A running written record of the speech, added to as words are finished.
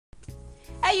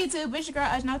Hey YouTube, it's your girl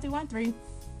Ajna313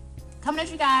 coming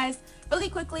at you guys really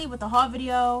quickly with a haul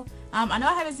video. I know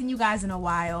I haven't seen you guys in a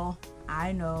while.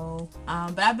 I know,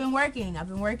 but I've been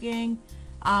working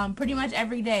pretty much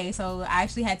every day, so I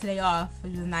actually had today off,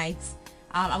 which was nice.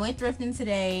 I went thrifting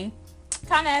today,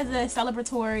 kind of as a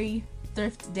celebratory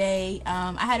thrift day.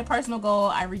 I had a personal goal,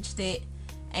 I reached it,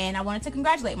 and I wanted to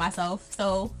congratulate myself,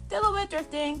 so did a little bit of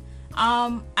thrifting.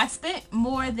 I spent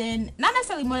more than, not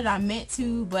necessarily more than I meant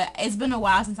to, but it's been a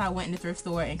while since I went in the thrift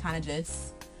store and kind of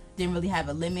just didn't really have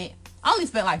a limit. I only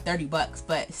spent like 30 bucks,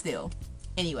 but still.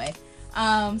 Anyway, so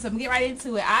I'm gonna get right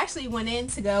into it. I actually went in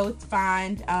to go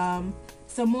find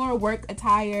some more work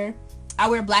attire. I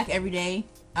wear black every day,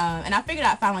 and I figured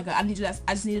I'd find like I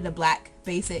just needed a black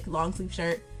basic long sleeve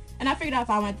shirt, and I figured I'd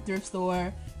find one at the thrift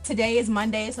store. Today is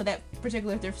Monday, so that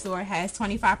particular thrift store has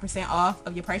 25% off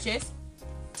of your purchase.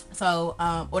 So,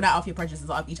 or not off your purchases,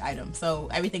 off each item. So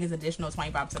everything is additional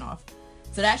 25% off.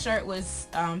 So that shirt was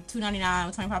 $2.99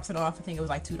 with 25% off. I think it was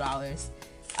like $2.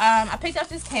 I picked up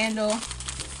this candle.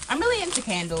 I'm really into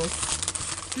candles.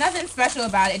 Nothing special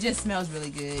about it. It just smells really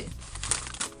good.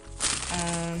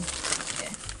 Yeah.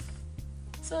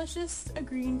 So it's just a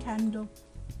green candle.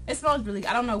 It smells really good.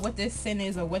 I don't know what this scent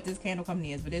is or what this candle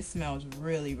company is, but it smells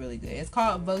really, really good. It's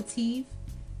called Votive.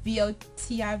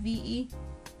 V-O-T-I-V-E.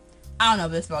 I don't know,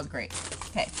 but it smells great.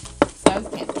 Okay, so that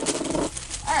was the candle.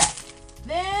 Alright,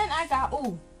 then I got,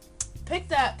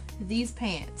 picked up these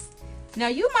pants. Now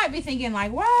you might be thinking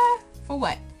like, why? For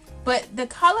what? But the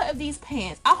color of these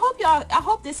pants, I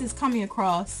hope this is coming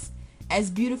across as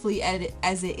beautifully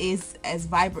as it is, as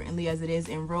vibrantly as it is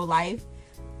in real life.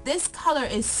 This color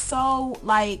is so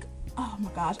like, oh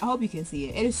my gosh, I hope you can see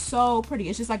it. It is so pretty.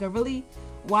 It's just like a really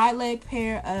wide leg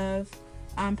pair of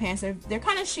pants. They're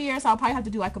kind of sheer, so I'll probably have to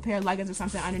do like a pair of leggings or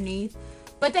something underneath,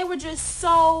 but they were just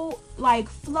so like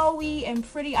flowy and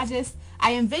pretty. I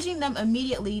envisioned them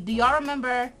immediately. Do y'all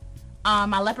remember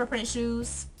my leopard print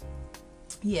shoes?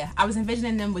 Yeah, I was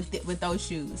envisioning them with those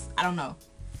shoes. I don't know,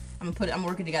 I'm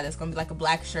working together. It's gonna be like a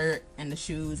black shirt and the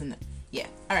shoes and yeah.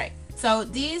 All right, so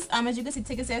these as you can see,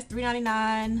 ticket says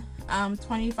 $3.99,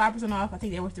 25% off. I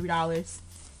think they were $3.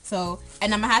 So,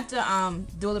 and I'm gonna have to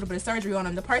do a little bit of surgery on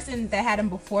them. The person that had them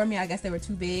before me, I guess they were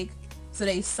too big, so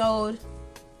they sewed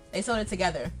it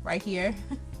together right here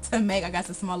to make, I guess,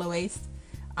 a smaller waist.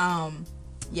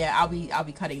 Yeah, I'll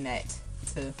be cutting that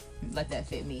to let that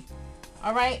fit me.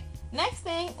 All right, next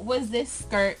thing was this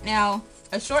skirt. Now,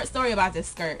 a short story about this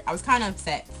skirt. I was kind of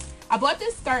upset. I bought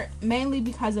this skirt mainly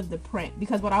because of the print,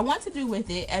 because what I want to do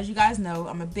with it, as you guys know,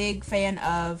 I'm a big fan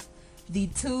of the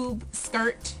tube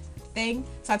skirt thing.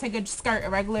 So I take a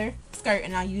regular skirt,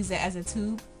 and I use it as a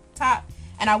tube top,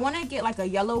 and I want to get like a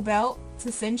yellow belt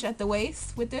to cinch at the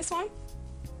waist with this one.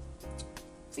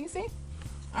 So you see?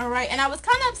 All right, and I was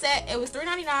kind of upset. It was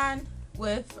 $3.99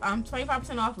 with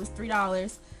 25% off was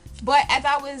 $3. But as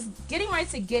I was getting ready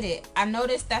to get it, I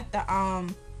noticed that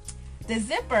the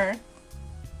zipper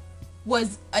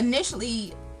was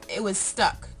initially, it was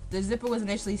stuck. The zipper was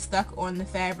initially stuck on the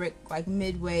fabric like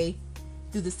midway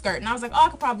through the skirt, and I was like, oh, I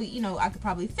could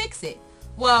probably fix it.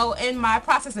 Well, in my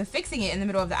process of fixing it in the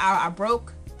middle of the aisle, I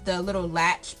broke the little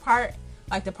latch part,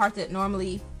 like the part that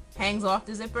normally hangs off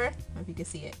the zipper. I don't know if you can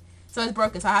see it. So it's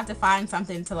broken, so I have to find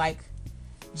something to like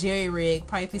jerry rig,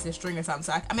 probably a piece of string or something.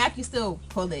 So I mean, I can still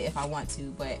pull it if I want to,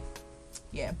 but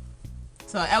yeah.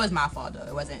 So that was my fault though.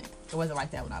 It wasn't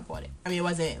like that when I bought it. I mean, it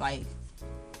wasn't like,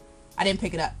 I didn't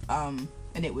pick it up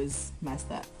and it was messed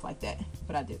up like that,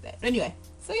 but I did that. But anyway,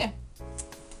 so yeah,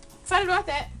 excited about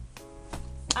that.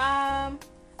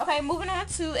 Okay, moving on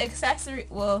to accessories.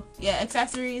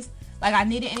 Like, I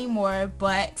need it anymore,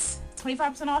 but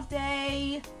 25% off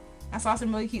day. I saw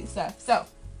some really cute stuff. So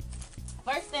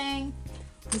first thing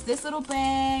is this little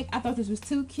bag. I thought this was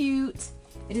too cute.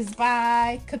 It is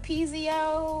by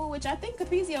Capezio, which I think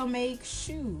Capezio makes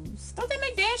shoes. Don't they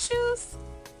make dance shoes?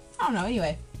 I don't know.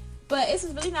 Anyway, but this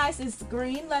is really nice. It's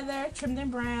green leather trimmed in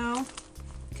brown.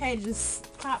 Okay, it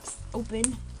just pops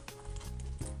open,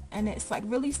 and it's like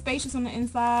really spacious on the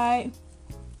inside.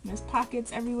 There's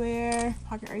pockets everywhere.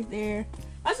 Pocket right there.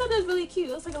 I just thought it was really cute.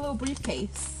 It looks like a little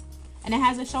briefcase, and it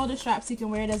has a shoulder strap, so you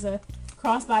can wear it as a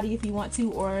crossbody if you want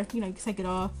to, or you can take it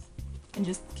off and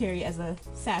just carry it as a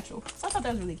satchel. So I thought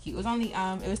that was really cute. It was only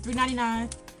it was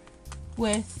 $3.99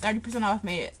 with 30% off,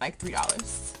 made it like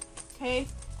 $3. Okay.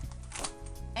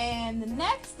 And the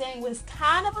next thing was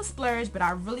kind of a splurge, but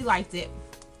I really liked it.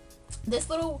 This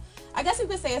little, I guess you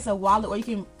could say it's a wallet, or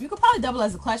you could probably double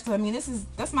as a clutch, because I mean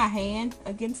that's my hand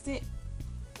against it,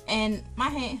 and my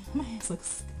hand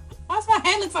looks, why's my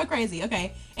hand look so crazy?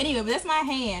 Okay, anyway, but that's my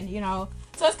hand,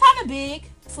 so it's kind of big,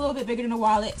 It's a little bit bigger than a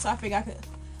wallet, so I figured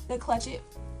I could clutch it.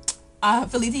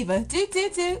 Philly Diva.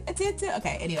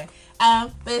 Okay, anyway.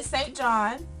 But it's St.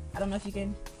 John. I don't know if you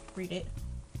can read it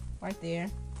right there.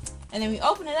 And then we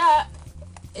open it up.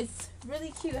 It's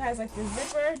really cute. It has like the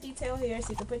zipper detail here,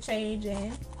 so you can put change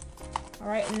in.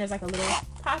 Alright, and there's like a little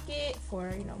pocket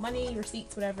for, you know, money,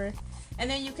 receipts, whatever. And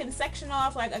then you can section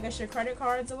off, like, I guess your credit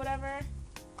cards or whatever. I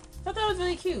thought that was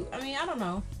really cute. I mean, I don't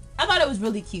know. I thought it was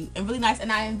really cute and really nice.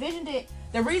 And I envisioned it.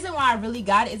 The reason why I really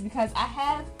got it is because I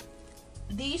have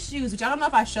these shoes, which I don't know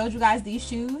if I showed you guys these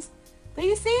shoes. But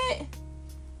you see it?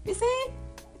 You see it?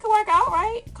 It could work out,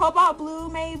 right? Cobalt blue,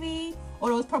 maybe.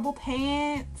 Or those purple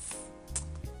pants.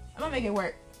 I'm gonna make it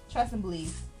work. Trust and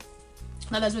believe.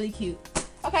 No, that's really cute.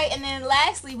 Okay, and then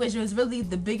lastly, which was really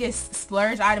the biggest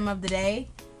splurge item of the day,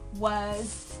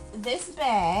 was this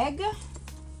bag,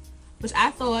 which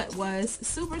I thought was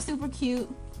super, super cute.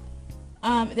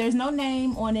 There's no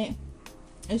name on it.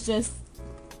 It's just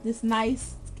this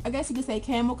nice, I guess you could say,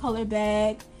 camel color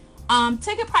bag.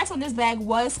 Ticket price on this bag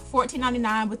was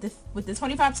 $14.99. With the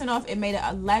 25% off, it made it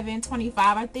 $11.25,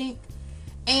 I think.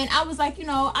 And I was like, you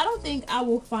know, I don't think I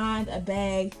will find a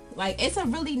bag. Like, it's a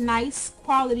really nice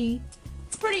quality,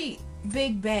 it's pretty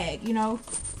big bag, you know.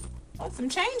 Oh, some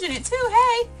change in it too,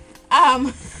 hey.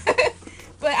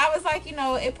 But I was like, you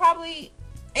know,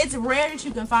 it's rare that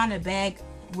you can find a bag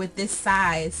with this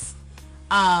size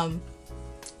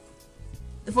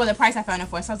for the price I found it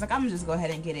for. So I was like, I'm gonna just go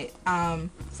ahead and get it.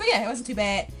 So yeah, it wasn't too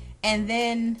bad. And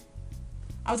then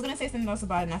I was gonna say something else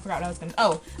about it and I forgot what I was gonna.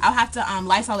 Oh, I'll have to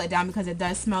Lysol it down because it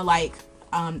does smell like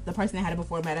the person that had it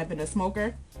before might have been a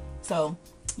smoker. So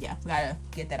yeah, we gotta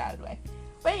get that out of the way.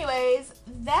 But anyways,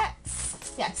 that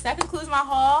concludes my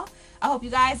haul. I hope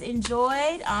you guys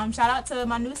enjoyed. Shout out to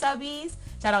my new subbies.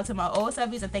 Shout out to my old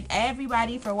subbies. I thank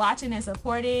everybody for watching and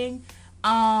supporting. Yeah,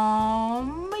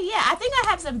 I think I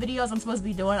have some videos I'm supposed to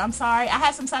be doing. I'm sorry. I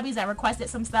have some subbies that requested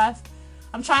some stuff.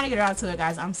 I'm trying to get around to it,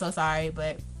 guys. I'm so sorry,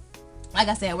 but like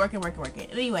I said, working.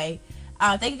 Anyway,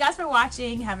 thank you guys for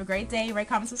watching. Have a great day. Rate,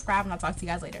 comment, subscribe, and I'll talk to you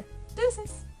guys later.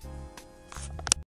 Deuces.